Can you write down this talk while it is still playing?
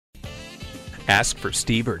Ask for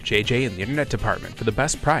Steve or JJ in the Internet Department for the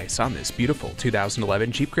best price on this beautiful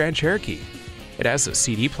 2011 Jeep Grand Cherokee. It has a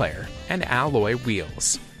CD player and alloy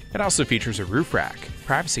wheels. It also features a roof rack,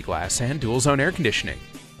 privacy glass, and dual-zone air conditioning.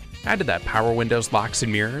 Add to that power windows, locks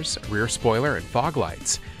and mirrors, a rear spoiler, and fog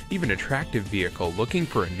lights. Even an attractive vehicle looking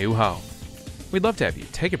for a new home. We'd love to have you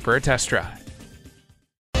take it for a test drive.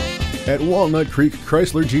 At Walnut Creek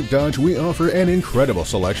Chrysler Jeep Dodge, we offer an incredible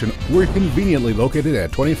selection. We're conveniently located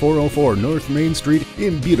at 2404 North Main Street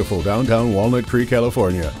in beautiful downtown Walnut Creek,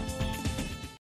 California.